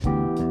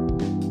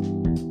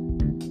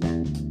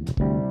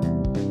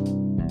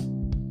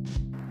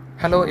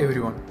Hello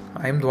everyone,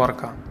 I am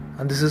Dwarka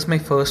and this is my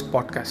first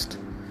podcast.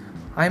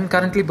 I am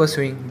currently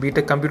pursuing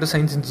BTech Computer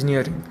Science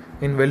Engineering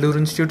in Vellore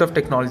Institute of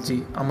Technology,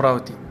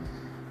 Amravati.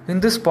 In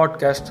this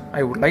podcast,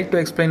 I would like to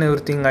explain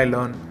everything I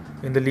learned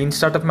in the Lean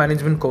Startup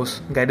Management course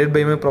guided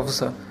by my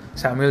professor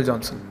Samuel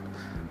Johnson.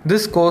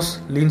 This course,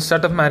 Lean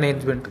Startup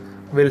Management,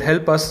 will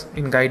help us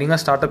in guiding our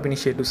startup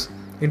initiatives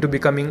into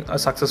becoming a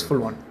successful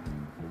one.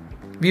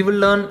 We will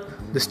learn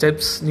the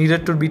steps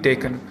needed to be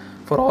taken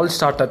for all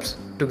startups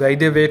to guide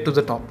their way to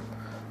the top.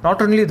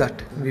 Not only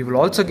that, we will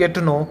also get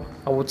to know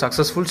about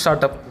successful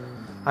startup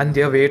and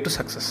their way to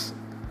success.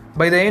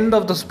 By the end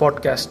of this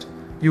podcast,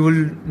 you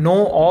will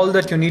know all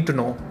that you need to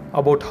know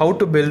about how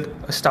to build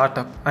a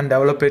startup and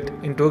develop it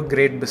into a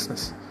great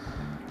business.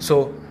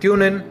 So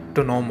tune in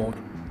to know more.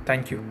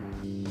 Thank you.